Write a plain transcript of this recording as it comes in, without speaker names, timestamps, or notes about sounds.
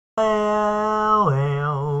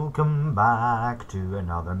Welcome back to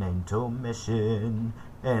another mental mission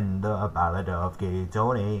in the Ballad of Gay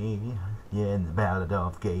Tony. Yeah, in the Ballad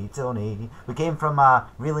of Gay Tony. We came from a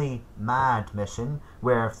really mad mission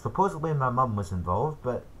where supposedly my mum was involved,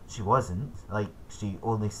 but she wasn't. Like, she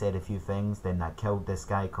only said a few things, then that killed this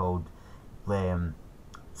guy called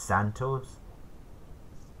Santos.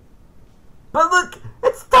 But look,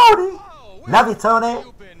 it's Tony! Love you, Tony!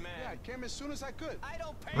 I came as soon as I could. I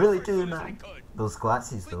don't pay Really for do, as soon as I man. could. Those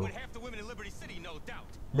glasses, Sleep though. with half the women in Liberty City, no doubt.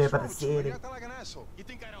 Liberty What's wrong with City. you? You acting like an asshole. You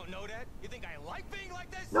think I don't know that? You think I like being like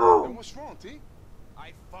this? Then No! what's wrong, T?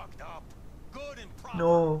 I fucked up. Good and proper.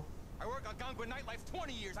 No. I work Algonquin nightlife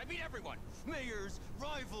 20 years. I beat everyone. Mayors,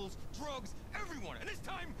 rivals, drugs, everyone. And this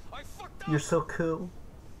time, I fucked up. You're so cool.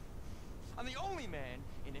 I'm the only man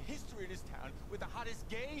in the history of this town with the hottest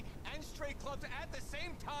gay and straight clubs at the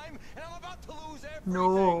same time, and I'm about to lose everything.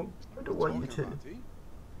 No, I don't want you Talking to. about, T?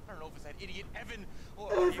 I don't know if it's that idiot Evan, or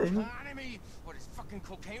the Evan? economy, or this fucking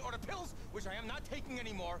cocaine, or the pills, which I am not taking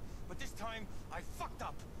anymore. But this time, I fucked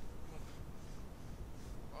up.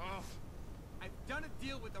 Ugh. I've done a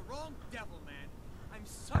deal with the wrong devil, man. I'm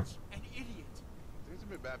such an idiot. Things have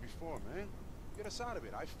been bad before, man. Get us out of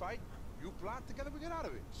it. I fight, you plot, together we get out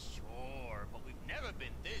of it. Sure, but we've never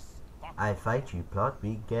been this fucked I up. fight, you plot,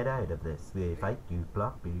 we get out of this. We fight, you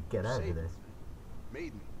plot, we get out of this.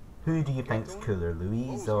 Made me. Who do you think's cooler,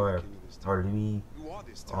 Louise or Louis You are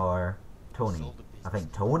this time. or Tony? Sold the I business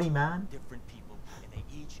think to Tony, two man. different people, and they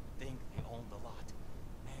each think they own the lot.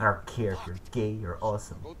 Man, Our character, gay or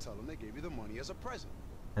awesome. Go tell them they gave you the money as a present.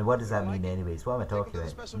 And what does that mean anyways? What am I talking Take them to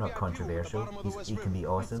the about? special I'm not VIP controversial. room at the bottom of the He West can be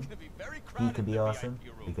River. awesome. It's gonna be very He crowded can be in the awesome.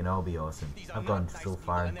 VIP room. We can all be awesome. These are I've gone not nice so people,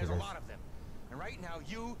 far and into there's this. a lot of them. And right now,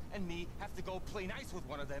 you and me have to go play nice with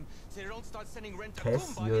one of them, so they don't start sending rent to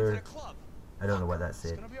Kiss Kumba your- into the club. I don't know what that It's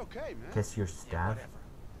said. gonna be okay, man. Kiss your Yeah, staff. whatever.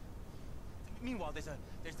 Meanwhile,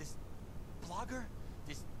 there's this blogger,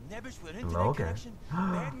 this nebbish with an internet Blogger? connection,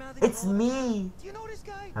 bad-mouthing It's all the time. me! Do you know this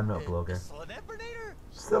guy? I'm not a blogger. Celebritator?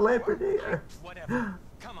 Celebrity. Whatever.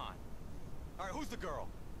 Come on. All right, who's the girl?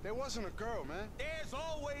 There wasn't a girl, man. There's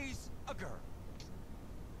always a girl.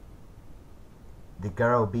 The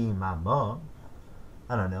girl being my mom.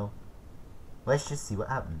 I don't know. Let's just see what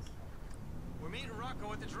happens. We're meeting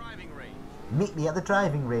Rocco at the driving range. Meet me at the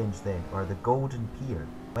driving range then, or the Golden Pier.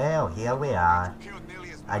 Well, here we are.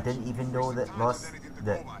 I didn't even know that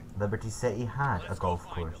Liberty City had a golf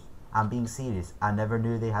course. I'm being serious. I never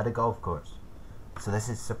knew they had a golf course. So this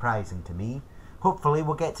is surprising to me. Hopefully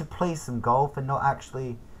we'll get to play some golf and not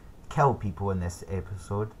actually kill people in this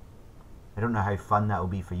episode. I don't know how fun that will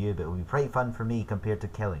be for you, but it will be pretty fun for me compared to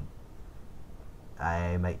killing.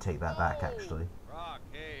 I might take that back actually. Rock,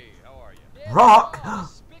 hey, how are you? Rock!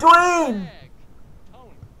 Dwayne!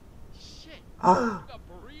 Tony, shit. You You got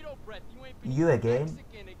burrito breath. You ain't been again?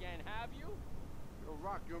 Mexican again, have you? Yo,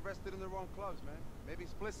 Rock, you invested in the wrong clubs, man. Maybe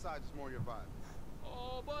split sides is more your vibe.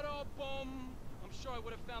 Oh, but I'm sure I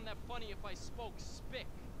would have found that funny if I spoke spick.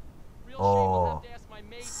 Real shame, Oh, I'll have to ask my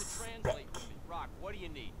maid to translate for me. Rock, what do you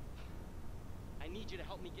need? I need you to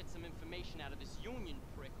help me get some information out of this union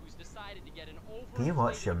prick who's decided to get an over. Can you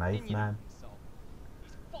watch your mouth, man?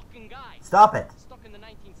 These fucking guys. Stop it! Stuck in the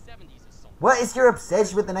 1970s or something. What is your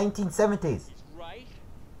obsession with the 1970s? He's right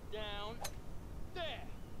down there.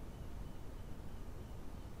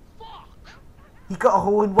 Fuck! He got a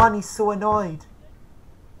hole in one, he's so annoyed.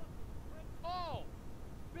 Oh,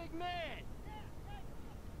 big man.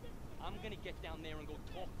 I'm gonna get down there and go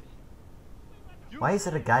talk to him. You Why is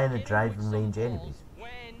there a guy in the get driving with some range balls anyways?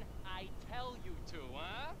 When I tell you to,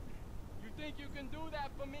 huh? You think you can do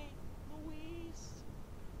that for me, Louise?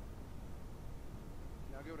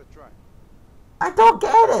 Now give it a try. I don't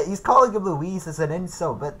get it! He's calling him Louise as an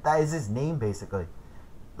insult, but that is his name basically.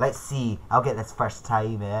 Let's see, I'll get this first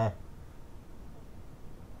time, eh?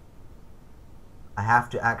 I have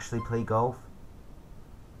to actually play golf.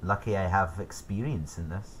 Lucky I have experience in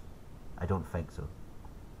this. I don't think so.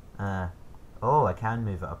 Oh, I can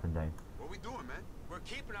move it up and down. What we doing, man? We're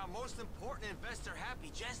keeping our most important investor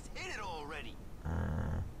happy. Just hit it already.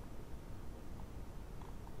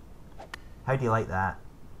 How do you like that?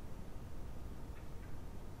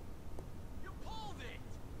 You pulled it.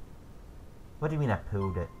 What do you mean I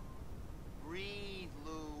pulled it? Breathe,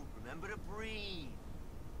 Lou. Remember to breathe.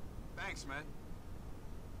 Thanks, man.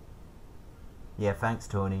 Yeah, thanks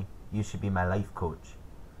Tony. You should be my life coach.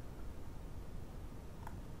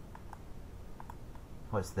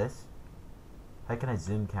 What's this? How can I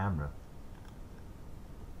zoom camera?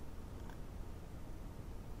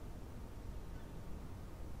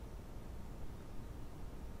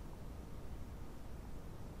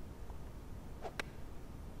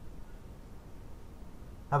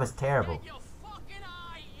 That was terrible. Get your fucking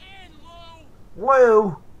eye in, Lou!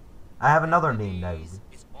 Lou! I have another name now.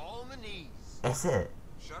 It's all in the knees. Is it?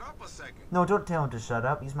 Shut up a second. No, don't tell him to shut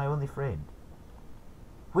up. He's my only friend.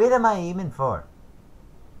 Where am I aiming for?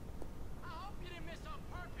 I hope you didn't miss on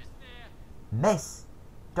purpose there. Miss?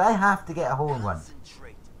 Do I have to get a hole in one?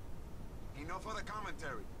 Concentrate. Enough of the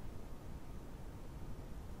commentary.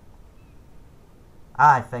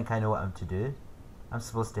 I think I know what I'm to do. I'm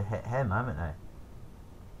supposed to hit him, haven't I?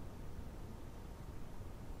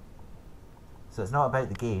 So it's not about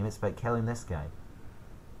the game, it's about killing this guy.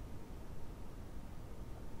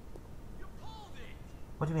 You pulled it!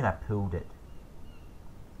 What do you mean I pulled it?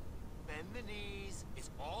 Bend the knees. It's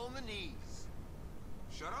all in the knees.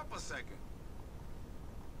 Shut up a second.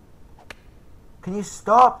 Can you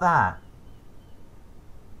stop that?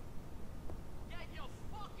 Get your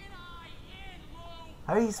fucking eye in, Lou!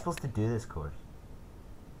 How are you supposed to do this course?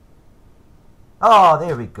 Oh,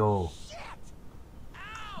 there we go. Shit!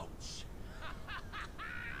 Ouch!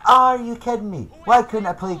 Are you kidding me? Why couldn't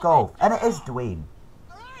I play golf? And it is Dwayne.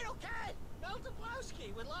 Alright, okay. Mel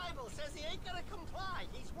Dabrowski with libel says he ain't gonna comply.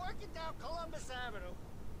 He's working down Columbus Avenue.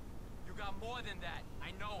 You got more than that. I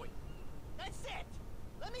know it. That's it.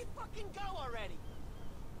 Let me fucking go already.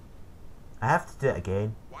 I have to do it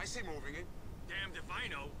again. Why is he moving it? Damned if I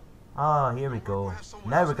know. Oh, here we go.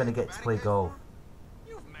 Now we're gonna get to play golf.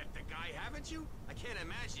 You've met the guy, haven't you? I can't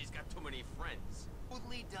imagine he's got too many friends.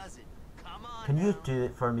 Woodley does it. Come on. Can you now. do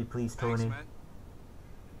it for me, please, Thanks, Tony? man.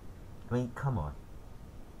 I mean, come on.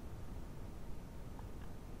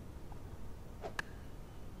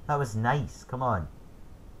 That was nice. Come on.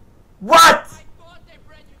 What? I thought they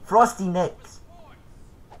bred you Frosty for Nicks. sports.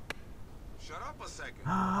 Shut up a second.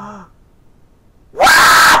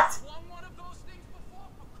 What? Won one of those things before,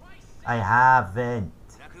 for Christ's sake. I haven't.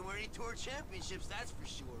 Not gonna win any tour championships, that's for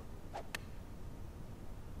sure.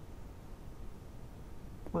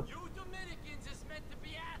 What? You Dominicans is meant to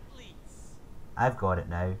be athletes. I've got it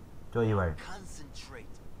now. Don't you worry. Concentrate.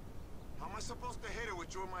 How am I supposed to hit it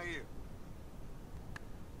with you in my ear?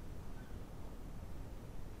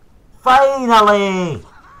 Finally!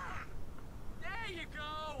 There you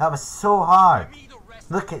go. That was so hard. Give me the rest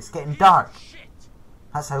Look, of it's your getting piece dark. of shit.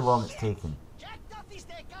 That's how long it's taken. Jack Duffy's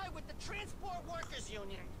that guy with the Transport Workers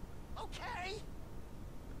Union. Okay?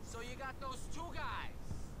 So you got those two guys.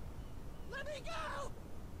 Let me go!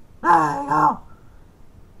 There you go.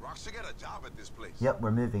 Rock should get a job at this place. Yep, we're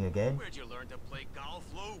moving again. Where'd you learn to play golf,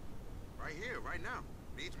 Lou? Right here, right now.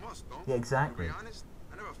 Needs must, don't? Yeah, exactly. To be honest,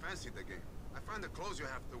 I never fancied the game. I find the clothes you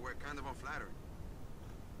have to wear kind of unflattering.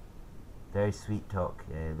 Very sweet talk,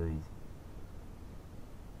 Louise.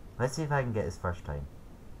 Let's see if I can get this first time.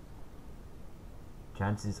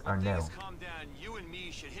 Chances are When nil. things calm down, you and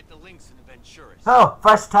me should hit the links in Venturas. Oh,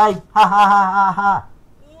 first time! Ha ha ha ha ha!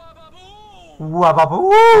 Wabba-boom.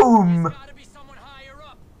 Wabba-boom! There's gotta be someone higher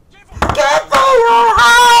up. Give him Get your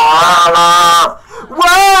hell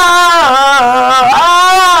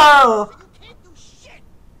Whoa! You can't do shit!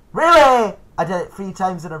 Really? I did it 3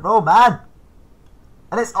 times in a row, man!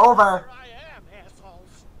 And it's over! Here I am,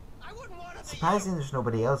 assholes. I wouldn't want to be Surprising there's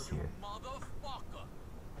nobody else here. motherfucker.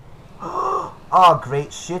 Oh,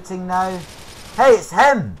 great shooting now. Hey, it's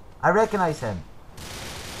him! I recognize him.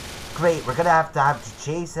 Great, we're gonna have to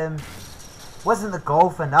chase him. Wasn't the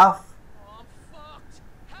golf enough? Oh, I'm fucked.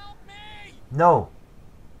 Help me. No.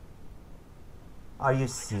 Are you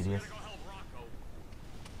serious? Go help Rocco.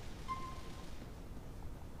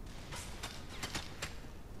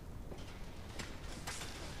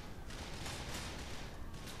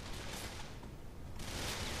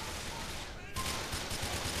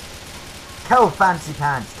 Kill fancy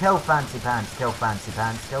pants, kill fancy pants, kill fancy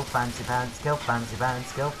pants, kill fancy pants, kill fancy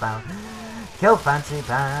pants, kill fancy pants, kill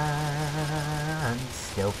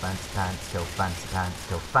fancy pants, kill fancy pants,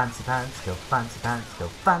 kill fancy pants, kill fancy pants, kill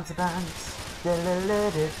fancy pants.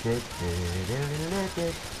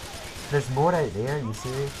 There's more out there, are you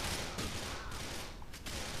serious?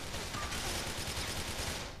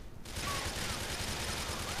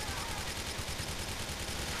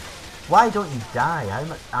 Why don't you die? How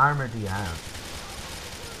much armor do you have?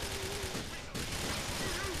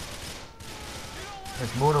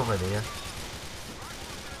 There's more over there.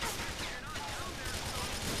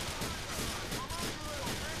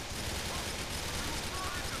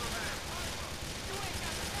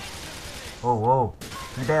 Oh, whoa.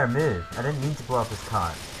 You better move. I didn't mean to blow up his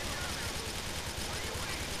car.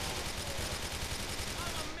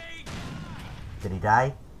 Did he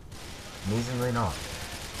die? Amazingly not.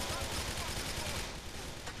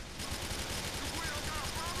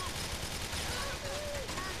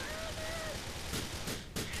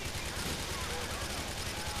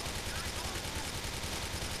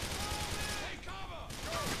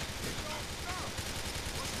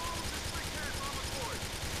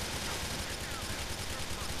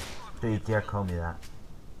 Don't you dare call me that.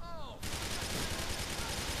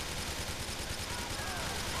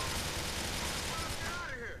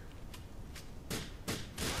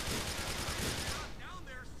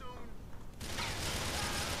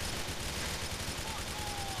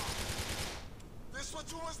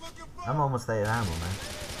 I'm almost out of ammo, man.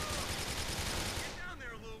 Get down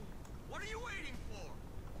there, Lou. What are you waiting for?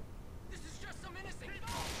 This is just some innocent shit.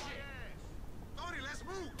 Tony, let's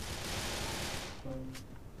move.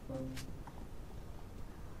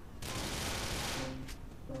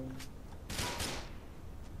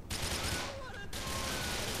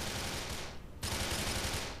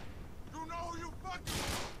 You know who you fucking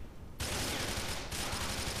with?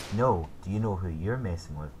 No, do you know who you're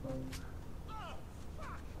messing with?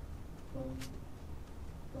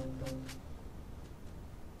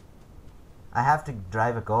 I have to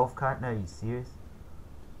drive a golf cart now, are you serious?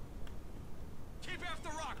 Keep after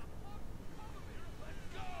Rock.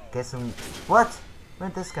 Guess I'm... What?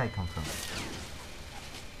 Where'd this guy come from?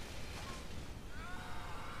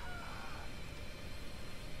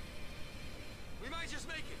 We might just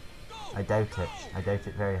make it. Go! I doubt it. Go! I doubt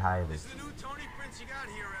it very highly. This is the new Tony Prince you got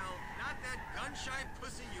here, Al. Not that gun-shy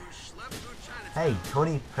pussy you schlepped through Chinatown. Hey,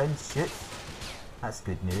 Tony Prince shoots. That's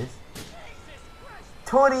good news.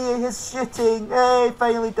 Tony is shooting! Hey,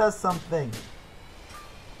 finally does something.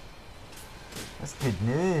 That's good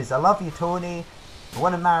news. I love you, Tony. I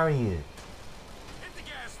want to marry you. Hit the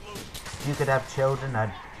gas, Lou. If you could have children,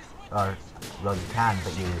 I'd... Or, well, you can,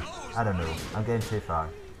 but you... I don't know. I'm getting too far.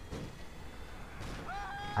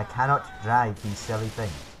 I cannot drive these silly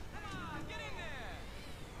things.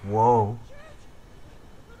 Whoa.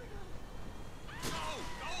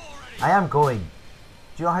 I am going.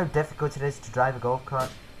 Do you know how difficult it is to drive a golf cart?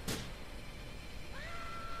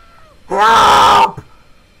 Help!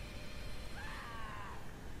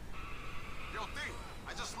 Yo, D,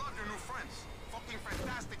 I just love your new friends. Fucking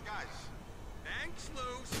fantastic guys. Thanks, Lou.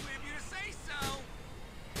 Sweet of you to say so.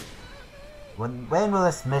 When will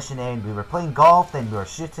this mission end? We were playing golf, then we were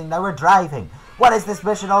shooting, now we're driving. What is this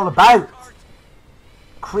mission all about?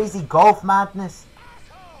 Crazy golf madness?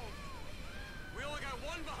 We only got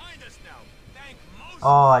one behind us now. Thank Moses.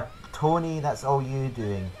 Oh, Tony, that's all you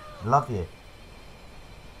doing. Love you.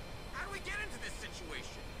 How do we get into this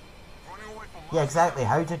situation? Running away from Yeah, exactly.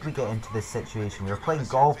 How did we get into this situation? We were playing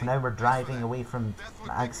golf, now we're driving away from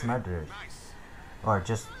ex-murderers. Nice. Or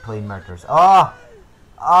just plain murderers. Oh!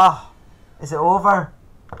 Oh! Is it over?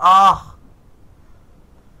 Oh!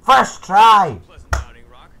 First try! Pleasant outing,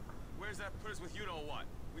 Rock. Where's that put us with you know what?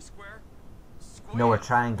 We square? Square? No, a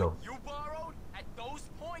triangle. You borrowed? At those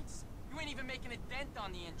points? You ain't even making a dent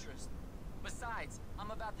on the interest. Besides, I'm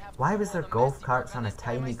about to have to Why do was all there the golf messy carts work on a this by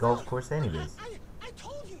tiny myself. golf course anyways? I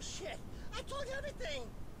told you shit. I told you everything.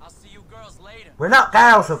 I'll see you girls later. We're not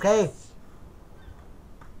girls, okay?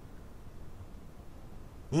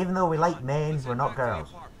 Even though we like men, Let's we're head not back to the girls.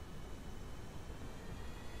 apartment.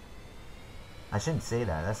 I shouldn't say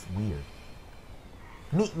that, that's weird.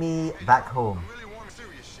 Meet me back home. I really want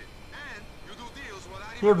serious shit. And you do deals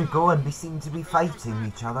without Here we even go, and we seem to be fighting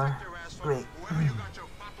each other. Great. Whoever you got your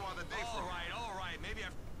photo of the day from. All right. Maybe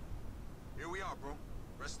Here we are, bro.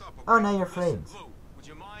 Rest up, okay? Oh, now you're friends. Lou, would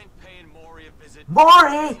you mind paying Maury a visit?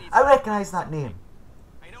 Maury! I recognize that name.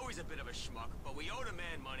 I know he's a bit of a schmuck, but we owed a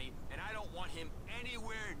man money, and I don't want him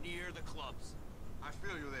anywhere near the clubs. I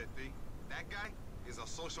feel you there, D. That guy is a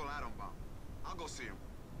social atom bomb. I'll go see him.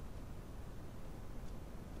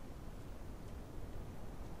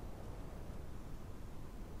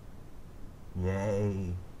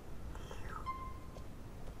 Yay.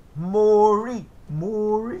 Maury!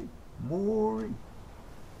 Maury! Maury!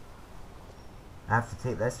 I have to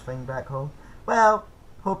take this thing back home. Well,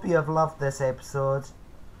 hope you have loved this episode.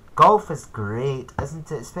 Golf is great,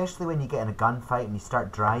 isn't it? Especially when you get in a gunfight and you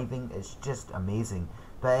start driving. It's just amazing.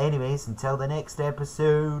 But anyways, until the next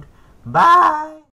episode, bye!